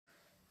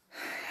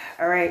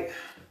Alright.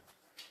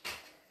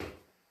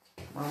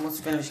 I'm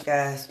almost finished,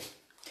 guys.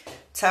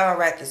 Towel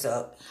rack is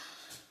up.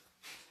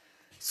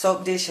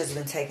 Soap dish has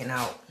been taken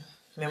out.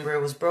 Remember,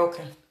 it was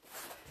broken.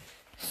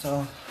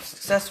 So,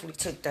 successfully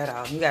took that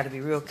out. You got to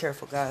be real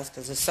careful, guys,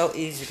 because it's so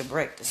easy to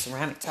break the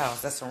ceramic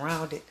tiles that's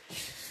around it.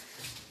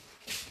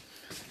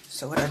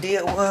 So, what I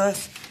did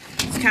was,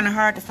 it's kind of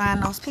hard to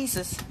find those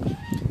pieces.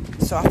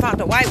 So, I found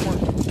the white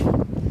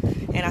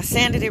one. And I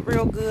sanded it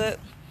real good.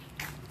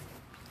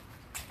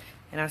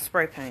 And I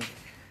spray painted.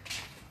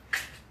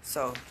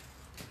 So,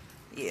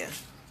 yeah.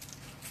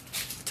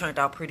 It turned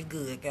out pretty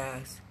good,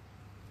 guys.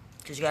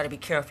 Because you got to be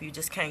careful. You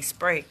just can't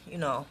spray,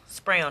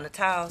 spray on the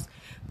tiles.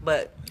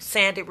 But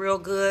sand it real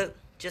good.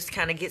 Just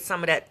kind of get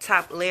some of that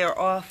top layer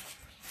off.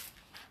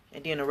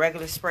 And then a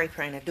regular spray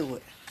paint to do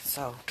it.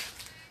 So,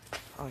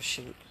 oh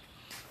shoot.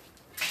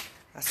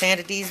 I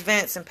sanded these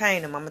vents and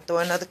painted them. I'm going to throw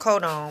another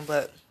coat on.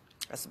 But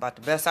that's about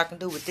the best I can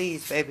do with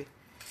these, baby.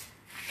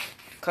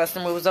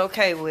 Customer was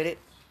okay with it.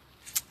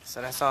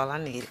 So that's all I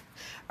needed.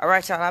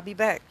 Alright, y'all. I'll be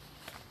back.